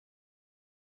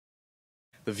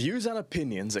The views and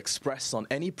opinions expressed on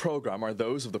any program are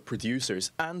those of the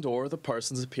producers and/or the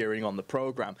persons appearing on the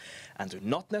program and do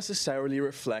not necessarily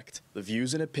reflect the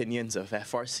views and opinions of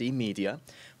FRC Media,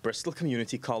 Bristol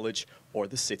Community College, or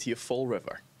the City of Fall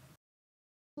River.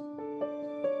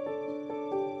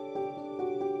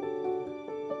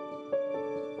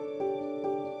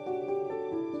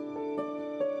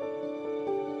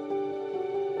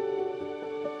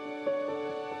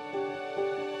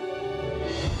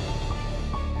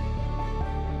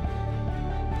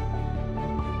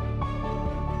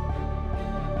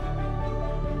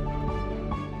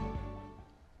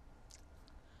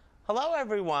 Hello,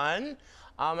 everyone,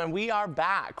 and we are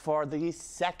back for the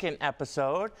second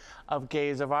episode of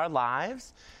Gaze of Our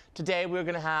Lives. Today,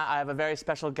 I have a very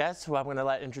special guest who I'm going to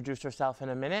let introduce herself in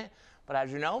a minute. But as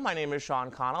you know, my name is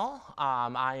Sean Connell.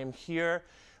 I am here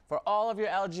for all of your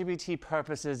LGBT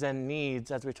purposes and needs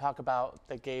as we talk about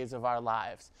the gaze of our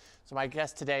lives. So my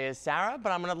guest today is Sara,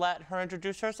 but I'm going to let her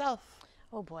introduce herself.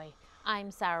 Oh boy.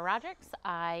 I'm Sara Rodrigues.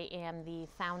 I am the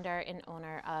founder and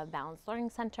owner of Balanced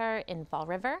Learning Center in Fall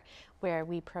River, where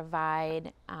we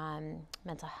provide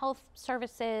mental health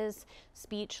services,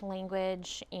 speech,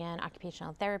 language, and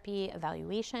occupational therapy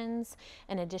evaluations,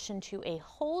 in addition to a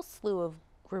whole slew of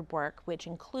group work, which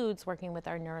includes working with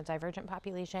our neurodivergent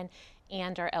population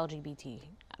and our LGBT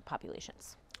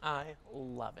populations. I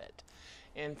love it.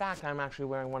 In fact, I'm actually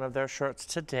wearing one of their shirts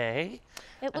today.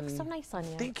 It looks so nice on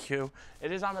you. Thank you. It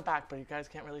is on the back, but you guys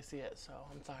can't really see it, so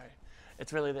I'm sorry.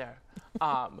 It's really there.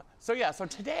 So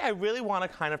today I really want to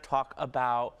kind of talk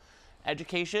about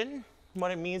education,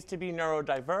 what it means to be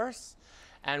neurodiverse,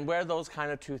 and where those kind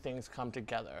of two things come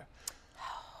together.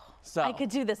 So, I could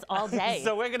do this all day.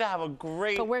 So we're going to have a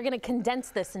great... But we're going to condense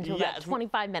this into about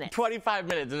 25 minutes. 25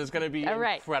 minutes, and it's going to be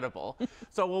incredible.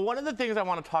 So one of the things I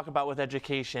want to talk about with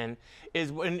education is,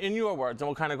 in your words, and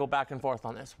we'll kind of go back and forth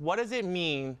on this, what does it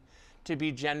mean to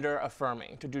be gender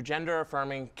affirming, to do gender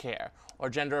affirming care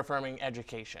or gender affirming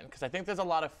education? Because I think there's a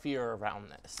lot of fear around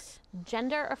this.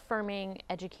 Gender affirming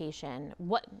education,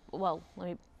 well, let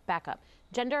me back up.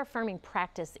 Gender affirming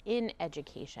practice in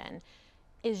education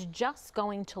is just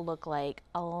going to look like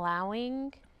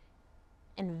allowing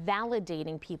and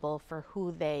validating people for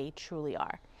who they truly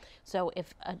are. So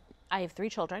if I have 3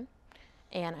 children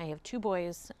and I have 2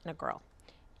 boys and a girl.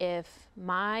 If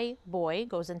my boy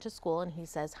goes into school and he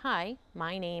says, "Hi,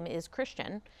 my name is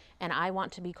Christian and I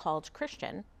want to be called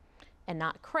Christian and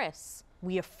not Chris,"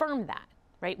 we affirm that,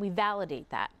 right? We validate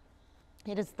that.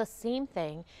 It is the same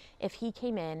thing if he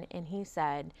came in and he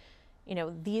said, you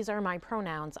know, "These are my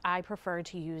pronouns. I prefer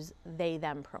to use they,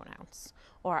 them pronouns."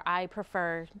 Or I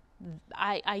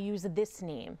use this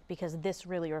name because this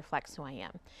really reflects who I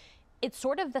am. It's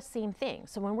sort of the same thing.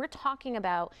 So when we're talking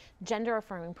about gender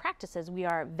affirming practices, we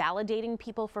are validating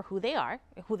people for who they are,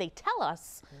 who they tell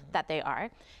us that they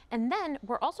are. And then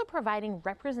we're also providing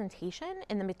representation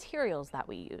in the materials that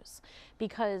we use.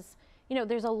 Because you know,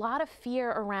 there's a lot of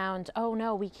fear around, oh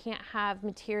no, we can't have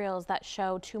materials that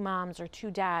show 2 moms or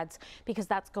 2 dads because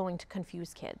that's going to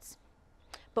confuse kids.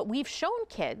 But we've shown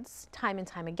kids time and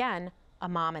time again, a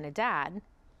mom and a dad,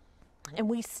 and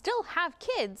we still have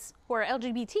kids who are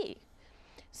LGBT.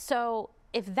 So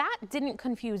if that didn't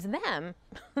confuse them,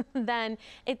 then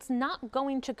it's not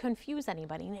going to confuse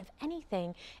anybody. And if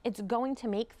anything, it's going to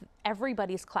make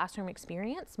everybody's classroom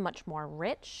experience much more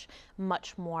rich,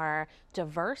 much more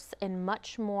diverse, and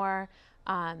much more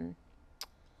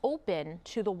open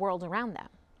to the world around them,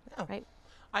 right?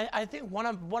 I think one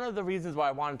of the reasons why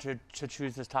I wanted to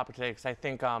choose this topic today, because I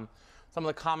think some of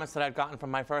the comments that I've gotten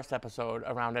from my first episode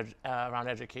around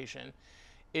education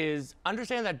is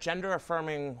understand that gender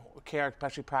affirming care,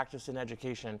 especially practice in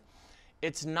education,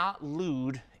 it's not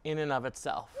lewd in and of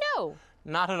itself. No.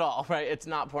 Not at all, right? It's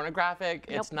not pornographic.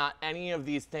 Nope. It's not any of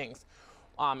these things.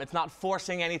 It's not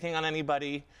forcing anything on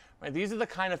anybody. Right? These are the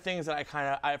kind of things that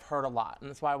I've heard a lot, and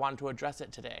that's why I wanted to address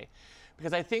it today.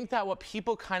 Because I think that what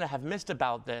people kind of have missed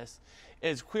about this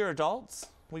is queer adults,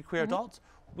 we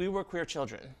were queer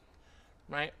children,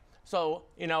 right? So,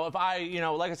 you know, if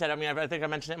like I said, I think I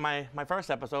mentioned it in my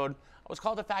first episode, I was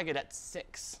called a faggot at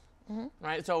 6,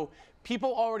 right? So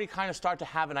people already kind of start to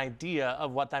have an idea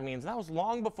of what that means. And that was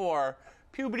long before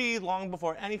puberty, long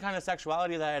before any kind of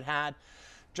sexuality that I had had,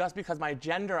 just because my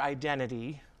gender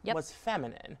identity was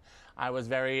feminine. I was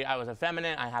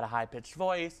effeminate, I had a high-pitched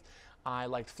voice, I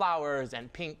liked flowers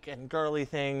and pink and girly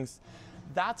things.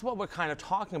 That's what we're kind of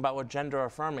talking about with gender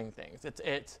affirming things.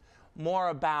 It's more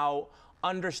about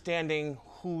understanding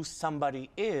who somebody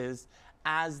is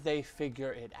as they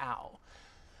figure it out.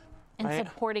 And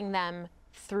supporting them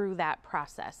through that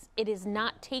process. It is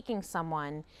not taking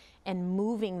someone and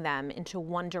moving them into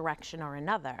one direction or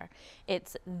another.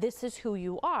 It's, this is who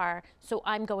you are, so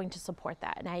I'm going to support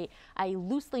that. And I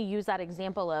loosely use that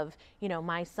example of, you know,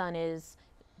 my son is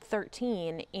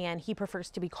 13 and he prefers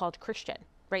to be called Christian,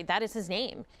 right? That is his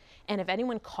name. And if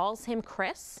anyone calls him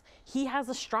Chris, he has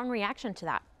a strong reaction to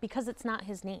that because it's not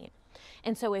his name.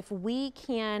 And so if we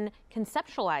can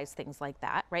conceptualize things like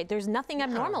that, right? There's nothing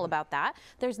abnormal about that.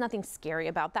 There's nothing scary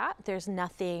about that. There's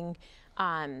nothing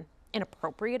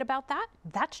inappropriate about that.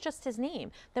 That's just his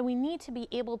name. Then we need to be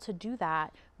able to do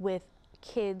that with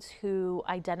kids who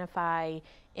identify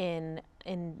in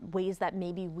ways that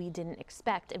maybe we didn't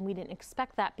expect. And we didn't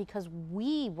expect that because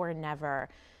we were never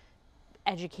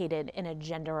educated in a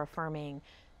gender affirming,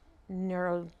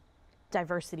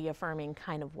 neurodiversity affirming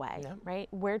kind of way, right?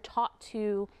 We're taught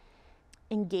to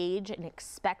engage and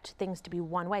expect things to be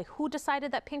one way. Who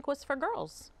decided that pink was for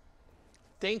girls?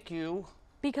 Thank you.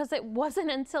 Because it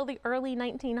wasn't until the early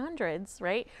 1900s,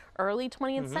 right? Early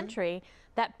 20th century,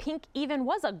 that pink even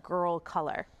was a girl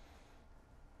color.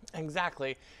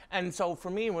 Exactly. And so for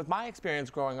me, with my experience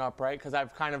growing up, right, because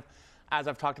I've kind of, as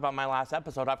I've talked about in my last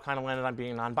episode, I've kind of landed on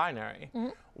being non-binary,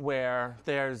 where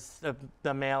there's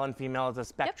the male and female as a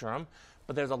spectrum,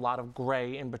 but there's a lot of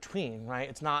gray in between, right?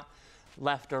 It's not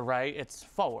left or right, it's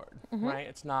forward, right?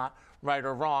 It's not right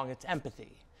or wrong, it's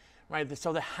empathy, right?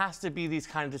 So there has to be these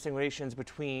kind of distinctions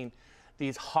between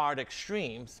these hard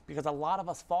extremes because a lot of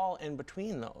us fall in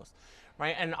between those,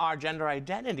 right? And our gender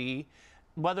identity,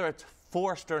 whether it's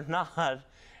forced or not,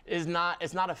 it's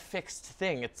not a fixed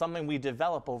thing. It's something we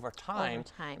develop over time,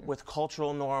 with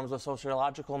cultural norms, with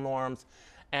sociological norms.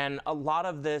 And a lot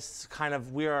of this kind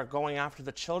of we are going after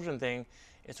the children thing,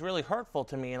 it's really hurtful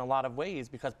to me in a lot of ways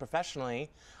because professionally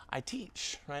I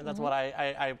teach, right? That's what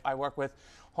I work with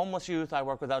homeless youth, I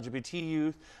work with LGBT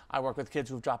youth, I work with kids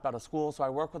who've dropped out of school. So I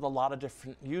work with a lot of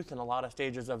different youth in a lot of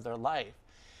stages of their life.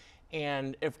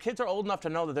 And if kids are old enough to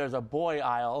know that there's a boy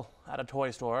aisle at a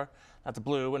toy store that's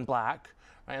blue and black,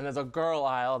 right, and there's a girl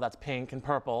aisle that's pink and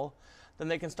purple, then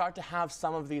they can start to have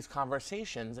some of these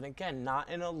conversations. And again, not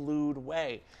in a lewd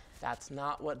way. That's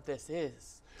not what this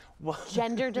is.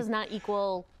 Gender does not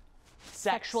equal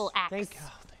sexual acts. Thank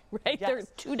you. Right? Yes. They're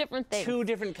two different things. Two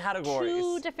different categories.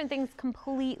 Two different things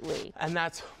completely. And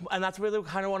that's really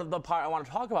kind of one of the part I want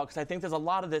to talk about because I think there's a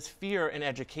lot of this fear in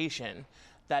education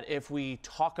that if we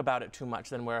talk about it too much,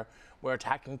 then we're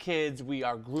attacking kids, we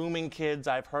are grooming kids.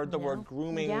 I've heard the word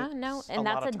grooming. Yeah, no, and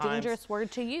that's a dangerous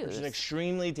word to use. It's an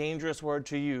extremely dangerous word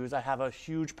to use. I have a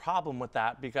huge problem with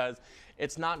that because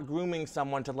it's not grooming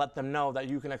someone to let them know that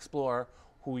you can explore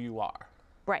who you are.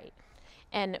 Right.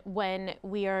 And when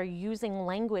we are using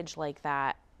language like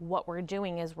that, what we're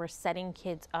doing is we're setting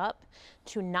kids up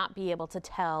to not be able to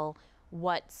tell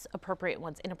what's appropriate and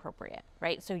what's inappropriate,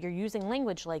 right? So you're using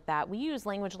language like that. We use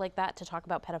language like that to talk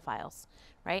about pedophiles,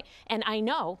 right? And I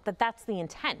know that that's the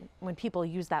intent when people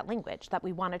use that language, that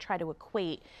we want to try to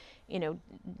equate, you know,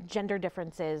 gender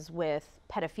differences with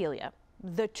pedophilia.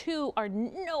 The two are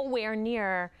nowhere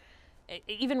near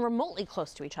even remotely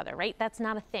close to each other, right? That's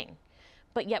not a thing.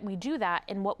 But yet we do that,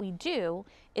 and what we do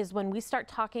is when we start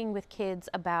talking with kids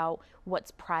about what's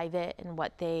private and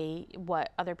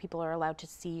what other people are allowed to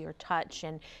see or touch,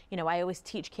 and you know, I always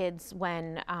teach kids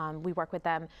when we work with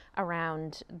them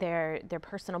around their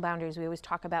personal boundaries. We always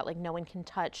talk about like no one can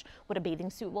touch what a bathing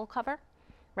suit will cover,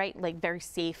 right? Like very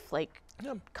safe, like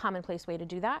commonplace way to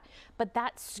do that. But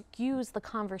that skews the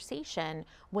conversation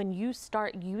when you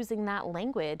start using that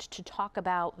language to talk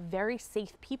about very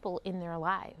safe people in their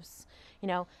lives. You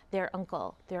know, their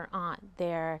uncle, their aunt,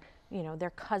 their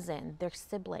cousin, their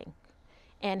sibling.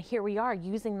 And here we are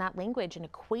using that language and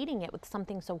equating it with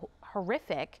something so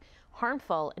horrific,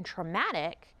 harmful, and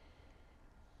traumatic.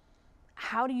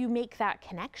 How do you make that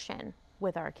connection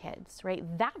with our kids, right?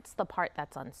 That's the part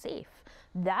that's unsafe.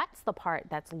 That's the part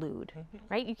that's lewd,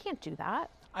 right? You can't do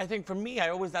that. I think for me,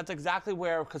 that's exactly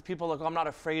where, because people look, I'm not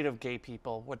afraid of gay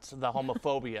people, what's the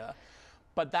homophobia?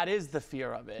 But that is the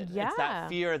fear of it. Yeah. It's that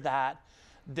fear that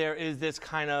there is this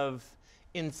kind of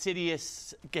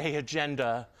insidious gay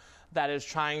agenda that is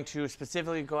trying to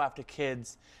specifically go after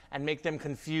kids and make them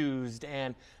confused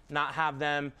and not have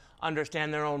them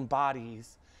understand their own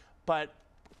bodies. But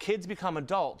kids become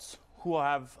adults who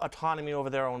have autonomy over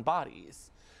their own bodies,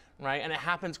 right? And it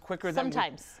happens quicker than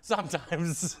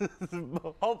sometimes.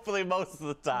 Hopefully most of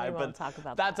the time. We won't talk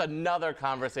about that's another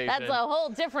conversation. That's a whole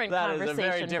different conversation. That is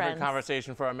a very different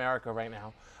conversation for America right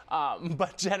now.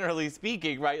 But generally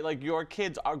speaking, right, like your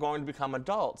kids are going to become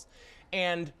adults.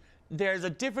 And there's a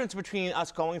difference between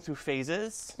us going through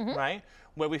phases, right,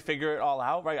 where we figure it all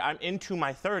out, right? I'm into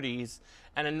my 30s,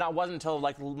 and it wasn't until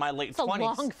like my late 20s. It's a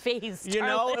long phase, You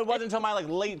know, it wasn't until my like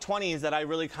late 20s that I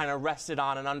really kind of rested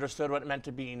on and understood what it meant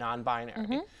to be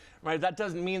non-binary, right? That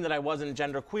doesn't mean that I wasn't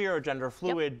genderqueer or gender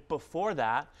fluid before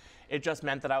that. It just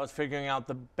meant that I was figuring out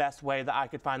the best way that I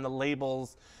could find the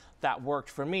labels that worked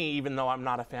for me, even though I'm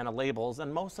not a fan of labels,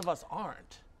 and most of us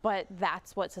aren't. But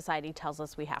that's what society tells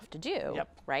us we have to do,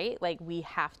 right? Like we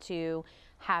have to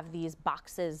have these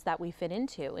boxes that we fit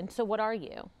into. And so what are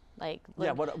you? Like,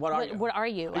 yeah, what are you? What are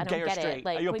you? I don't get it.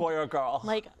 Like, are you a boy or a girl?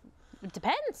 Like, it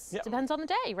depends. It depends on the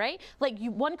day, right? Like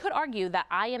one could argue that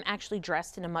I am actually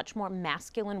dressed in a much more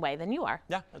masculine way than you are.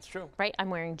 Yeah, that's true. Right? I'm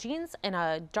wearing jeans and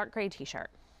a dark gray t-shirt.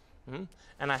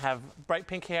 And I have bright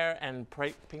pink hair and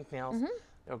bright pink nails.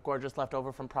 They were gorgeous, left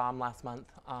over from prom last month.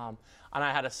 And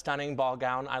I had a stunning ball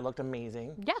gown. I looked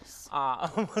amazing. Yes.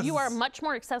 You are much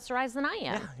more accessorized than I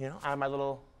am. Yeah, you know, I have my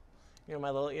little,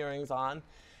 my little earrings on.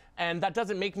 And that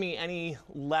doesn't make me any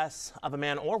less of a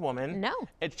man or woman. No.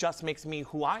 It just makes me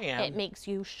who I am. It makes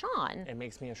you Sean. It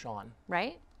makes me a Sean.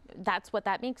 Right? That's what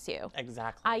that makes you.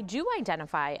 Exactly. I do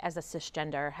identify as a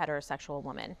cisgender heterosexual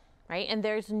woman, right? And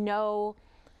there's no,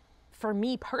 for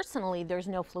me personally, there's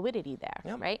no fluidity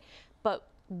there, right? But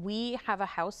we have a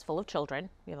house full of children.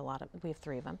 We have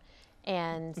 3 of them.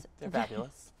 And they're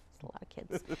fabulous. A lot of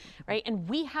kids, right? And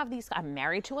we have these, I'm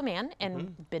married to a man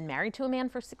and been married to a man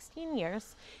for 16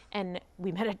 years. And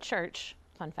we met at church,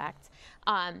 fun fact.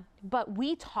 But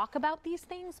we talk about these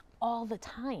things all the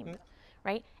time,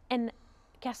 right? And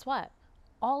guess what?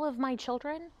 All of my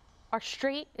children are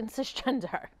straight and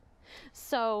cisgender.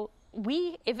 So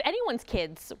if anyone's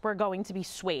kids were going to be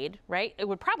swayed, right, it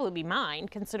would probably be mine,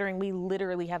 considering we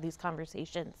literally have these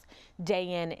conversations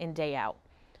day in and day out.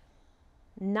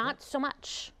 Not so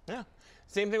much. Yeah.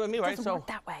 Same thing with me, right? Doesn't work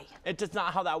that way. It's just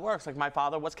not how that works. Like my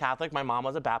father was Catholic, my mom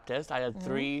was a Baptist. I had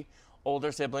 3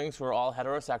 older siblings who were all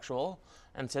heterosexual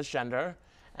and cisgender,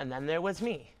 and then there was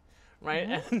me,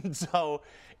 right? And so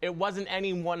it wasn't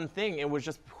any one thing. It was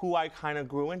just who I kind of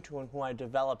grew into and who I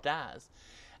developed as.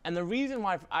 And the reason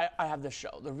why I have this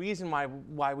show, the reason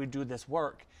why we do this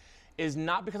work is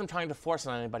not because I'm trying to force it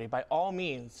on anybody. By all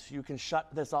means, you can shut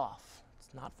this off.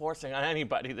 It's not forcing on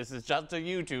anybody. This is just a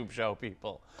YouTube show,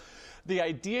 people. The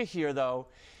idea here, though,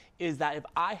 is that if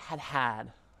I had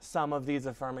had some of these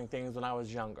affirming things when I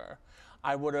was younger,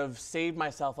 I would have saved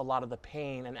myself a lot of the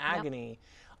pain and agony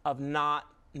of not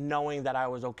knowing that I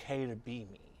was okay to be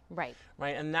me. Right.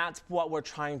 Right? And that's what we're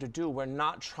trying to do. We're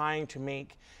not trying to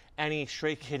make any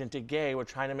straight kid into gay. We're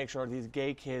trying to make sure these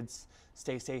gay kids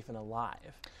stay safe and alive.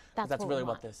 That's really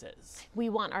what this is. We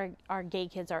want our gay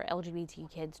kids, our LGBT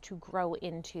kids, to grow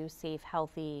into safe,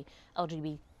 healthy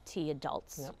LGBT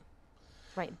adults. Yep.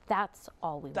 Right. That's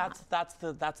all we want.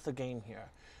 That's the game here.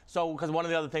 So, because one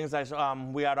of the other things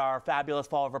we had our fabulous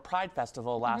Fall River Pride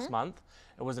Festival last month.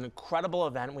 It was an incredible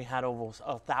event. We had over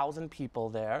 1,000 people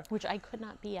there, which I could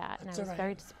not be at, and I was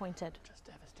very disappointed. Just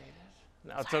devastated.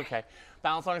 No, it's okay.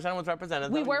 Balance Learning Center was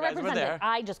represented. We were represented.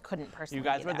 I just couldn't personally. You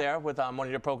guys were there with one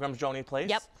of your programs, Joni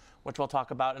Place, which we'll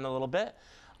talk about in a little bit.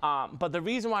 But the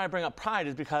reason why I bring up Pride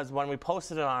is because when we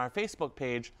posted it on our Facebook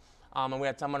page, and we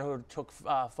had someone who took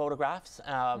photographs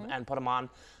and put them on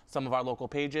some of our local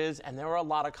pages, and there were a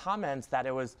lot of comments that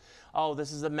it was, oh,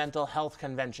 this is a mental health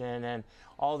convention, and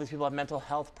all these people have mental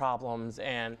health problems.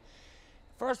 And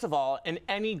first of all, in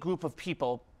any group of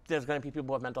people, there's going to be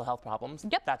people with mental health problems.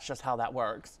 Yep. That's just how that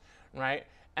works, right?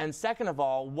 And second of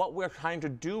all, what we're trying to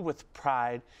do with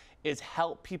Pride is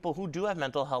help people who do have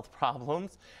mental health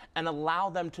problems and allow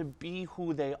them to be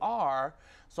who they are,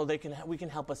 so we can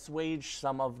help assuage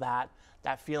some of that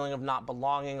feeling of not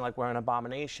belonging, like we're an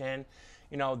abomination.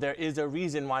 You know, there is a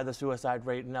reason why the suicide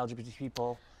rate in LGBT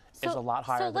people is a lot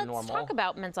higher than normal. So let's talk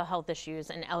about mental health issues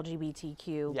in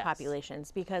LGBTQ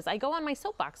populations, because I go on my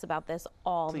soapbox about this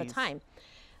all the time.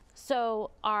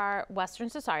 So our Western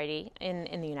society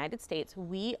in the United States,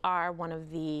 we are one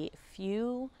of the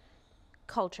few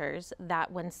cultures that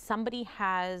when somebody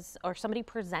has, or somebody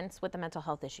presents with a mental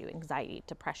health issue, anxiety,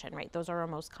 depression, right? Those are our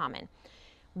most common.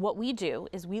 What we do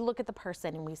is we look at the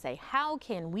person and we say, how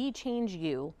can we change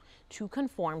you to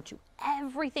conform to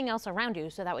everything else around you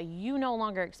so that way you no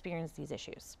longer experience these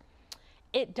issues?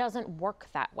 It doesn't work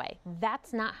that way.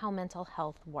 That's not how mental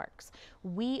health works.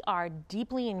 We are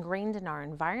deeply ingrained in our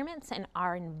environments, and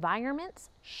our environments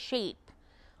shape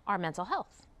our mental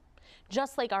health.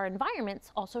 Just like our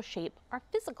environments also shape our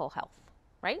physical health,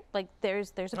 right? Like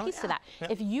there's a piece to that.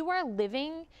 If you are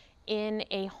living in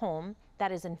a home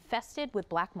that is infested with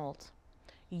black mold,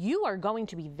 you are going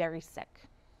to be very sick.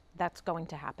 That's going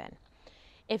to happen.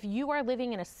 If you are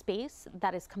living in a space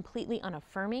that is completely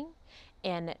unaffirming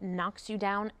and knocks you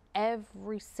down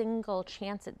every single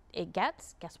chance it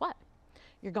gets, guess what?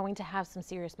 You're going to have some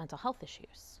serious mental health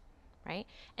issues, right?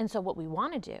 And so what we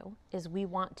want to do is we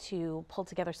want to pull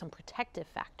together some protective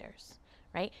factors,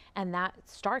 right? And that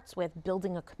starts with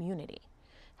building a community,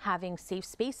 having safe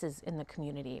spaces in the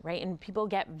community, right? And people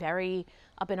get very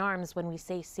up in arms when we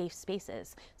say safe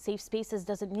spaces. Safe spaces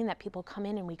doesn't mean that people come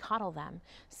in and we coddle them.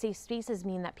 Safe spaces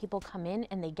mean that people come in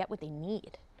and they get what they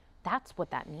need. That's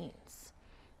what that means,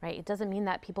 right? It doesn't mean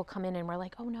that people come in and we're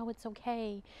like, oh no, it's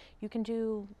okay, you can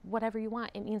do whatever you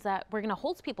want. It means that we're gonna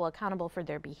hold people accountable for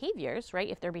their behaviors, right?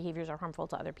 If their behaviors are harmful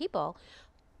to other people,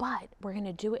 but we're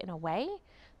gonna do it in a way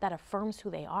that affirms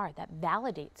who they are, that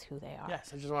validates who they are.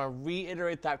 Yes, I just want to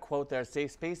reiterate that quote there.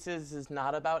 Safe spaces is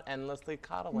not about endlessly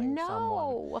coddling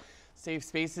someone. Safe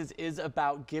spaces is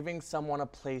about giving someone a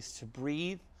place to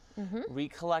breathe,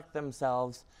 recollect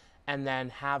themselves, and then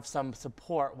have some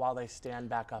support while they stand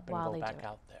back up and go back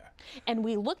out there. And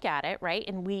we look at it, right?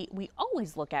 And we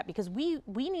always look at, because we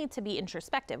need to be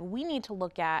introspective. We need to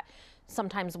look at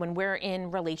sometimes when we're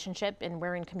in relationship and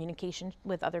we're in communication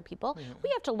with other people, we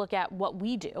have to look at what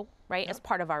we do, right? As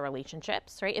part of our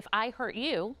relationships, right? If I hurt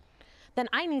you, then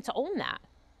I need to own that.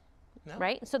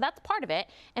 Right? So that's part of it.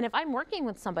 And if I'm working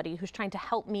with somebody who's trying to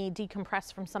help me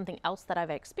decompress from something else that I've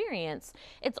experienced,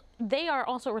 they are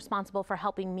also responsible for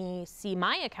helping me see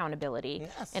my accountability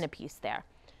in a piece there.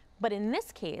 But in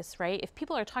this case, right, if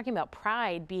people are talking about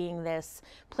Pride being this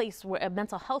place where a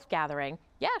mental health gathering,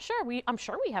 yeah, sure, I'm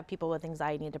sure we have people with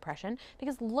anxiety and depression,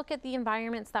 because look at the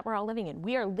environments that we're all living in.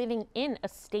 We are living in a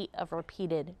state of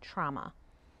repeated trauma.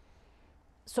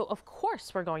 So of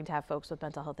course we're going to have folks with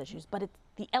mental health issues, but it's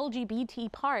the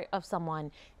LGBT part of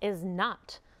someone is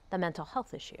not the mental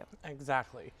health issue.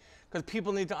 Exactly. Because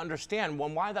people need to understand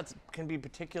why that can be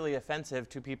particularly offensive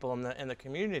to people in the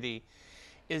community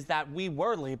is that we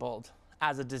were labeled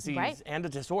as a disease and a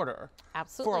disorder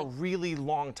for a really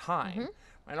long time.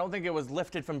 I don't think it was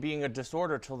lifted from being a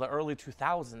disorder till the early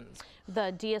 2000s.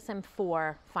 The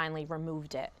DSM-4 finally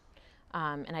removed it.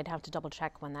 And I'd have to double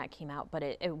check when that came out, but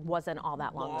it wasn't all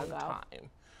that long ago. Time,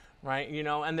 right? You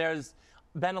know, and there's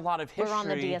been a lot of history. We're on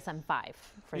the DSM-5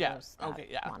 for those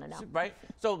that want to know. Right?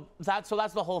 So that's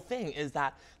the whole thing, is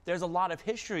that there's a lot of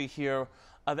history here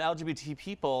of LGBT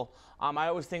people. I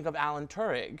always think of Alan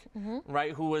Turing,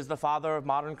 right, who was the father of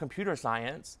modern computer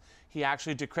science. He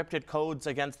actually decrypted codes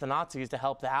against the Nazis to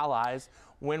help the Allies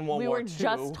win World War II. We were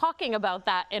just talking about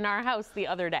that in our house the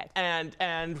other day. And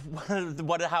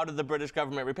how did the British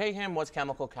government repay him? Was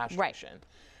chemical castration.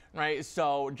 Right?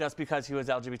 So just because he was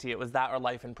LGBT, it was that or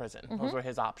life in prison. Those were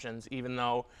his options, even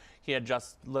though he had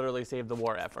just literally saved the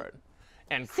war effort.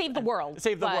 And saved the world.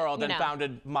 Saved the world and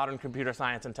founded modern computer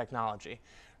science and technology,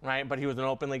 right? But he was an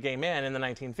openly gay man in the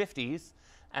 1950s,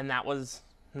 and that was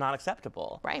not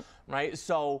acceptable. Right. Right?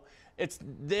 So it's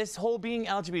this whole being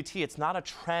LGBT, it's not a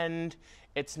trend.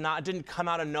 It didn't come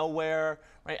out of nowhere,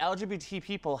 right? LGBT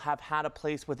people have had a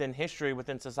place within history,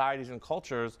 within societies and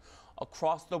cultures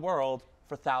across the world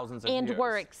for thousands of years. And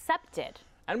were accepted.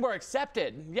 And were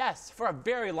accepted, yes, for a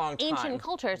very long time. Ancient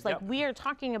cultures, like we are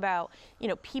talking about, you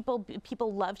know, people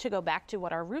love to go back to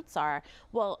what our roots are.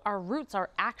 Well, our roots are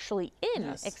actually in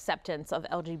acceptance of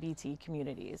LGBT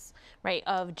communities, right?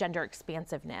 Of gender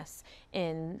expansiveness,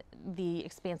 in the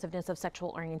expansiveness of sexual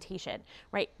orientation,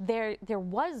 right? There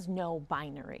was no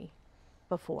binary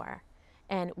before.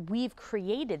 And we've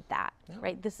created that,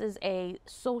 right? This is a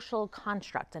social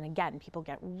construct. And again, people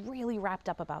get really wrapped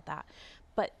up about that.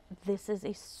 But this is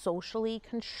a socially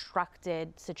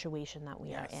constructed situation that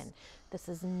we are in. This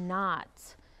is not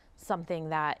something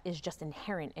that is just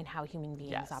inherent in how human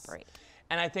beings operate.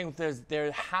 And I think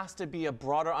there has to be a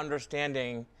broader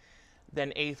understanding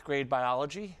than 8th grade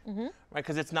biology, right?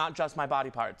 Because it's not just my body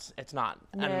parts. It's not.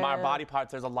 No. And our body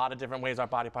parts, there's a lot of different ways our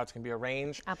body parts can be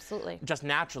arranged. Absolutely. Just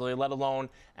naturally, let alone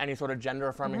any sort of gender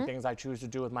affirming things I choose to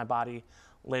do with my body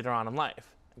later on in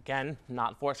life. Again,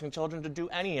 not forcing children to do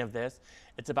any of this.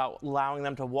 It's about allowing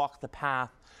them to walk the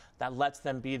path that lets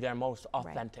them be their most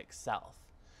authentic self.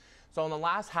 So in the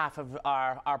last half of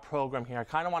our program here, I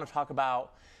kind of want to talk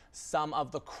about some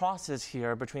of the crosses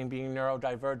here between being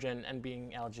neurodivergent and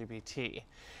being LGBT.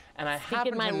 And I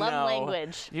happen to know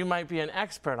you might be an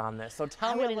expert on this. So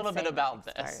tell me a little bit about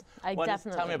this.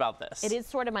 Tell me about this. It is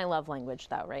sort of my love language,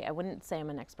 though, right? I wouldn't say I'm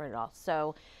an expert at all.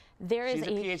 So she's a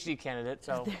PhD candidate,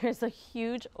 so there's a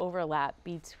huge overlap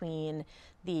between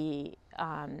the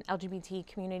LGBT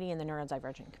community and the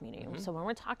neurodivergent community. So when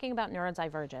we're talking about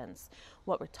neurodivergence,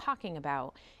 what we're talking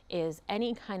about is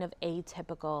any kind of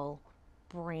atypical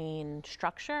brain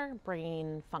structure,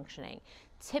 brain functioning.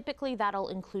 Typically, that'll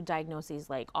include diagnoses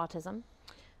like autism,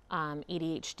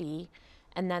 ADHD,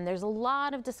 and then there's a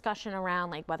lot of discussion around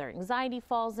like whether anxiety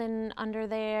falls in under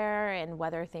there and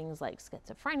whether things like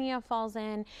schizophrenia falls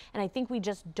in. And I think we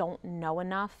just don't know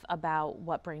enough about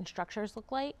what brain structures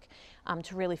look like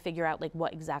to really figure out like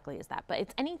what exactly is that. But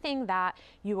it's anything that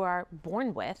you are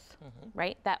born with,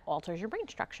 right, that alters your brain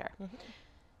structure.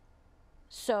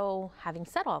 So having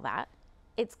said all that,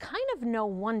 it's kind of no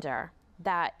wonder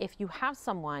that if you have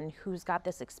someone who's got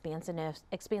this expansiveness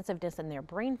in their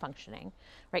brain functioning,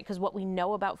 right? Because what we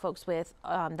know about folks with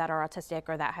that are autistic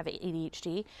or that have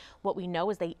ADHD, what we know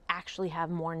is they actually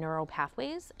have more neural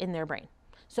pathways in their brain.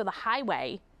 So the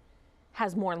highway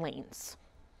has more lanes,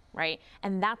 right?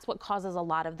 And that's what causes a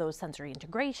lot of those sensory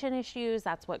integration issues.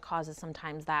 That's what causes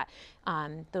sometimes that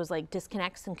those like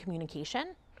disconnects in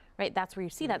communication, right? That's where you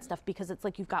see that stuff, because it's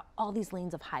like you've got all these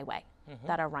lanes of highway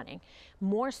that are running,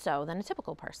 more so than a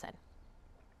typical person.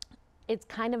 It's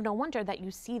kind of no wonder that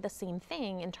you see the same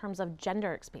thing in terms of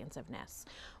gender expansiveness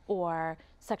or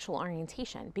sexual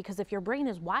orientation, because if your brain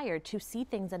is wired to see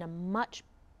things in a much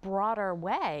broader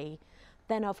way,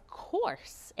 then of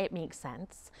course it makes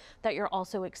sense that you're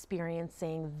also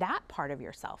experiencing that part of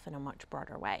yourself in a much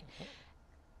broader way.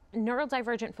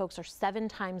 Neurodivergent folks are 7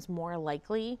 times more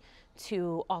likely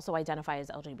to also identify as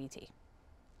LGBT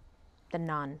than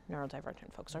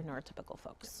non-neurodivergent folks or neurotypical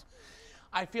folks.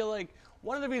 I feel like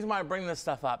one of the reasons why I bring this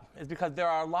stuff up is because there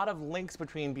are a lot of links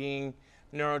between being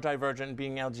neurodivergent and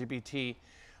being LGBT,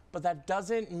 but that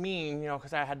doesn't mean, you know,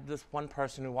 because I had this one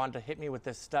person who wanted to hit me with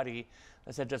this study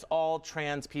that said just all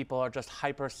trans people are just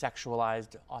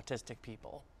hypersexualized autistic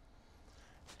people.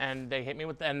 And they hit me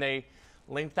with, and they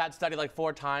linked that study like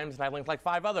 4 times, and I linked like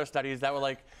 5 other studies that were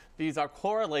like, these are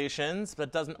correlations,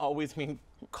 but doesn't always mean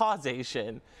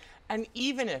causation. And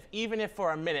even if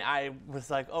for a minute I was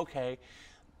like, okay,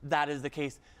 that is the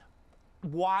case,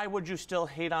 why would you still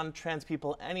hate on trans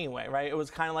people anyway, right? It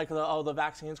was kind of like, the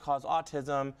vaccines cause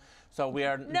autism, so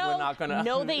we're not gonna.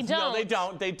 No, they don't. No, they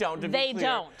don't. They don't. To be They clear.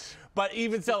 don't. But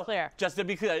even so, clear. just to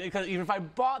be clear, because even if I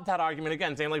bought that argument,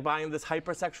 again, saying like buying this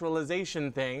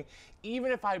hypersexualization thing,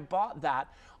 even if I bought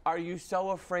that, are you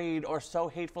so afraid or so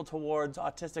hateful towards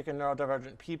autistic and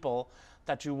neurodivergent people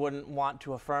that you wouldn't want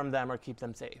to affirm them or keep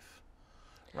them safe?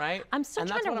 Right? I'm still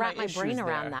trying to wrap my brain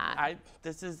around that.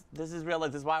 This is real.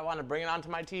 This is why I want to bring it onto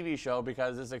my TV show,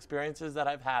 because there's experiences that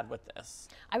I've had with this.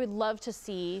 I would love to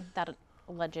see that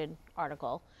alleged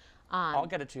article. I'll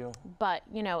get it to you. But,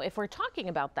 you know, if we're talking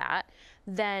about that,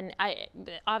 then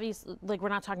obviously, like, we're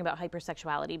not talking about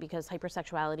hypersexuality, because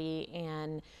hypersexuality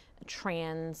and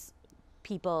trans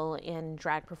people and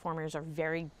drag performers are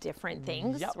very different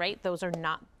things, right? Those are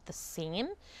not the same.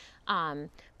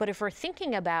 But if we're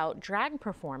thinking about drag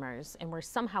performers and we're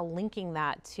somehow linking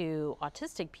that to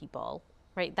autistic people,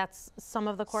 right? That's some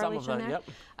of the correlation some of them, there?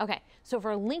 Yep. Okay, so if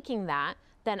we're linking that,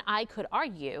 then I could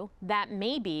argue that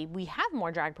maybe we have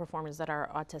more drag performers that are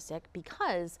autistic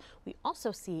because we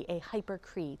also see a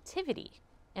hyper-creativity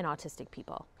in autistic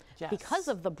people because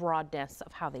of the broadness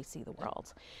of how they see the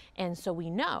world. And so we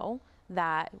know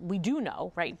that, we do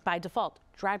know, right, by default,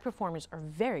 drag performers are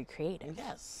very creative.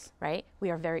 Yes. Right? We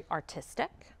are very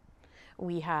artistic.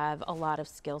 We have a lot of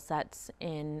skill sets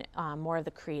in more of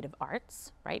the creative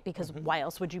arts, right? Because why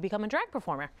else would you become a drag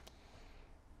performer?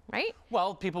 Right?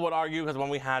 Well, people would argue, because when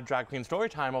we had Drag Queen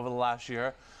Storytime over the last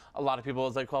year, a lot of people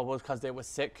was like, well, it was because they were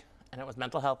sick and it was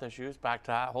mental health issues, back to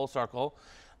that whole circle,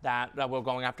 that we're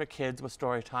going after kids with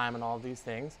Storytime and all of these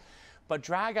things. But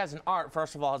drag as an art,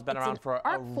 first of all, has been around for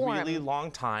a really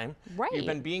long time. Right. You've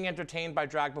been being entertained by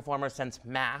drag performers since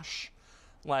MASH.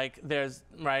 Like, there's,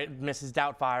 right, Mrs.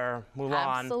 Doubtfire,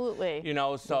 Mulan. Absolutely. You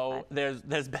know, so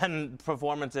there's been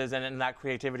performances in that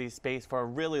creativity space for a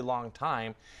really long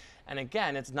time. And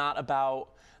again, it's not about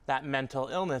that mental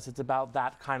illness. It's about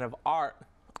that kind of art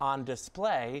on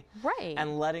display. Right.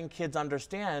 And letting kids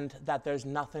understand that there's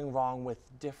nothing wrong with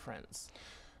difference.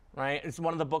 Right? It's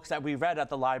one of the books that we read at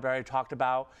the library, talked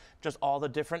about just all the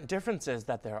different differences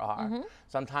that there are.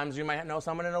 Sometimes you might know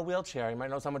someone in a wheelchair. You might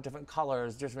know someone with different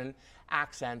colors, different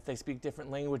accents. They speak different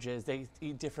languages. They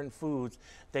eat different foods.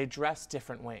 They dress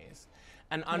different ways.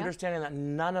 And understanding that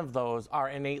none of those are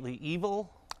innately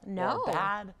evil or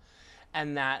bad,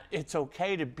 and that it's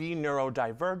okay to be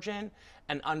neurodivergent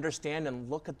and understand and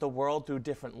look at the world through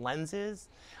different lenses.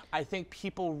 I think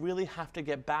people really have to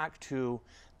get back to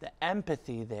the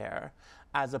empathy there,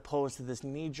 as opposed to this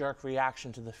knee-jerk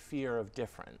reaction to the fear of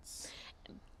difference.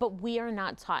 But we are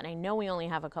not taught, and I know we only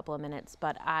have a couple of minutes,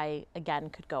 but I, again,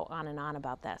 could go on and on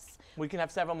about this. We can have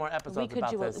several more episodes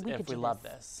about this if we love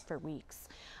this. For weeks.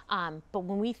 But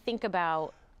when we think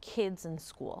about kids in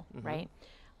school, right?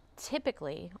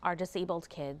 Typically, our disabled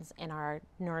kids and our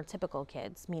neurotypical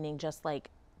kids, meaning just like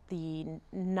the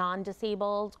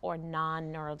non-disabled or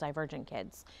non-neurodivergent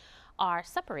kids, are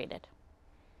separated,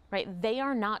 right? They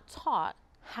are not taught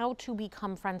how to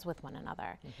become friends with one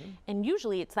another. And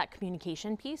usually it's that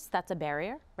communication piece that's a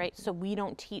barrier, right? So we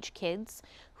don't teach kids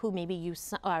who maybe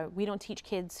use, we don't teach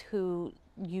kids who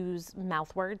use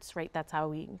mouth words, right? That's how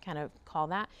we kind of call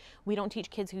that. We don't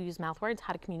teach kids who use mouth words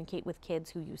how to communicate with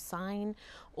kids who use sign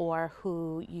or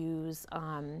who use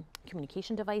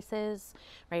communication devices,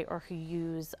 right? Or who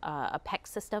use a PEC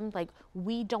system. Like,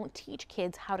 we don't teach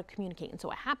kids how to communicate. And so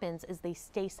what happens is they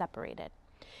stay separated.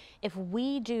 If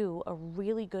we do a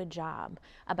really good job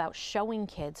about showing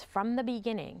kids from the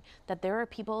beginning that there are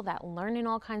people that learn in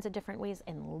all kinds of different ways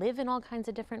and live in all kinds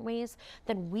of different ways,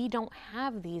 then we don't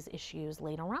have these issues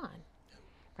later on,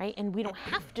 right? And we don't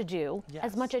have to do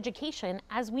as much education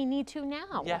as we need to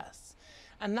now. Yes.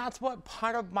 And that's what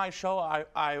part of my show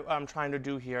I'm trying to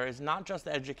do here is not just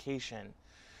education,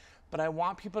 but I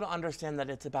want people to understand that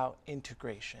it's about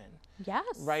integration. Yes.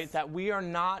 Right? That we are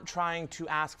not trying to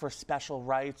ask for special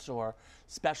rights or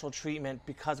special treatment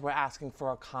because we're asking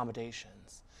for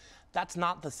accommodations. That's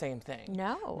not the same thing.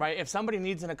 No. Right? If somebody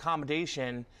needs an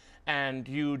accommodation and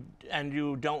you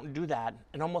don't do that,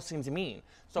 it almost seems mean.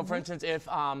 So for instance, if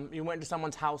you went to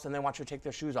someone's house and they want you to take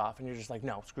their shoes off and you're just like,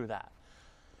 no, screw that.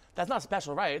 That's not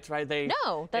special rights, right?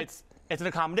 No, that's... It's an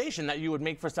accommodation that you would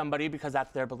make for somebody because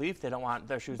that's their belief. They don't want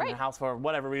their shoes in their house for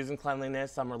whatever reason,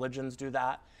 cleanliness. Some religions do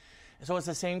that. And so it's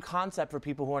the same concept for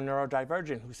people who are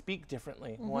neurodivergent, who speak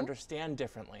differently, who understand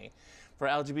differently, for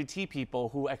LGBT people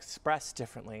who express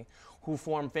differently, who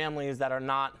form families that are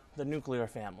not the nuclear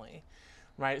family,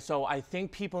 right? So I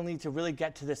think people need to really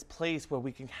get to this place where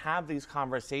we can have these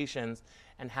conversations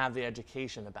and have the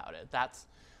education about it.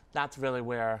 That's really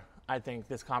where I think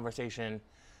this conversation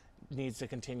needs to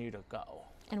continue to go.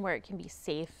 And where it can be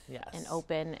safe and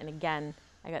open. And again,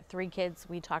 I got 3 kids.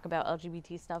 We talk about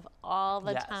LGBT stuff all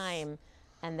the time,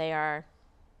 and they are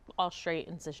all straight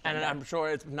and cisgender. And I'm sure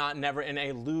it's never in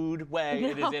a lewd way.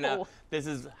 It is in a, this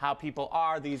is how people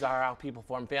are. These are how people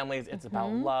form families. It's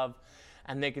about love.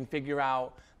 And they can figure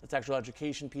out the sexual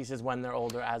education pieces when they're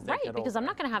older as they get older. Right, because I'm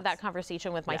not going to have that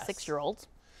conversation with my 6-year-old.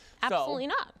 Absolutely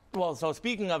not. Well, so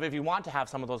speaking of, if you want to have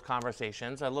some of those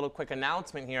conversations, a little quick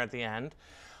announcement here at the end.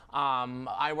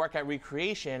 I work at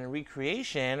Recreation, and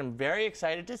Recreation, I'm very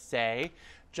excited to say,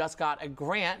 just got a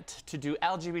grant to do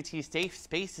LGBT safe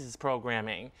spaces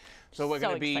programming. So we're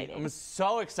going to be, I'm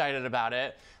so excited about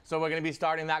it. So we're going to be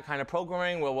starting that kind of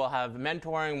programming where we'll have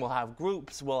mentoring, we'll have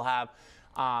groups, we'll have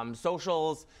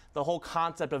socials. The whole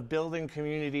concept of building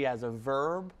community as a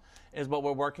verb is what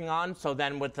we're working on. So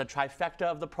then with the trifecta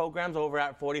of the programs over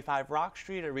at 45 Rock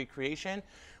Street at Recreation,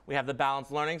 we have the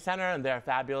Balanced Learning Center and their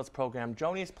fabulous program,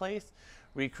 Joni's Place.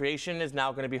 Recreation is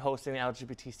now going to be hosting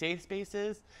LGBT safe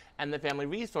spaces, and the Family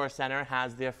Resource Center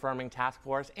has the Affirming Task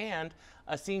Force and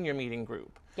a senior meeting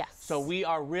group. Yes. So we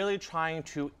are really trying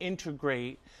to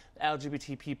integrate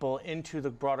LGBT people into the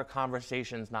broader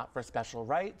conversations, not for special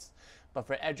rights, but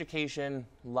for education,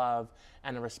 love,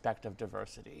 and the respect of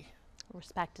diversity.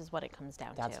 Respect is what it comes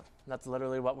down to. That's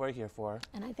literally what we're here for.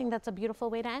 And I think that's a beautiful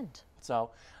way to end.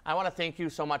 So I want to thank you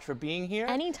so much for being here.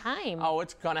 Anytime. Oh,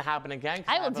 it's going to happen again.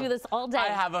 I will do this all day. I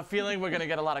have a feeling we're going to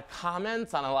get a lot of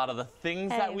comments on a lot of the things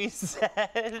that we said.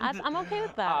 I'm okay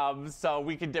with that. So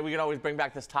we could always bring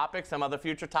back this topic. Some other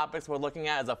future topics we're looking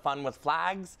at is a fun with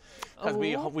flags, because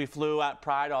we flew at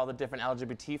Pride all the different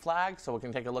LGBT flags, so we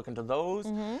can take a look into those.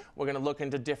 We're going to look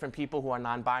into different people who are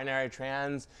non-binary,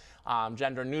 trans,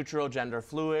 gender neutral, gender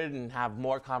fluid, and have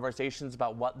more conversations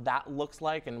about what that looks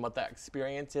like and what that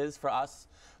experience is for us,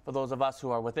 for those of us who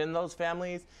are within those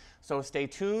families. So stay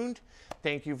tuned.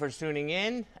 Thank you for tuning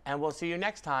in, and we'll see you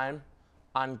next time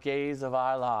on Gays of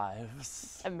Our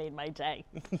Lives. I made my day.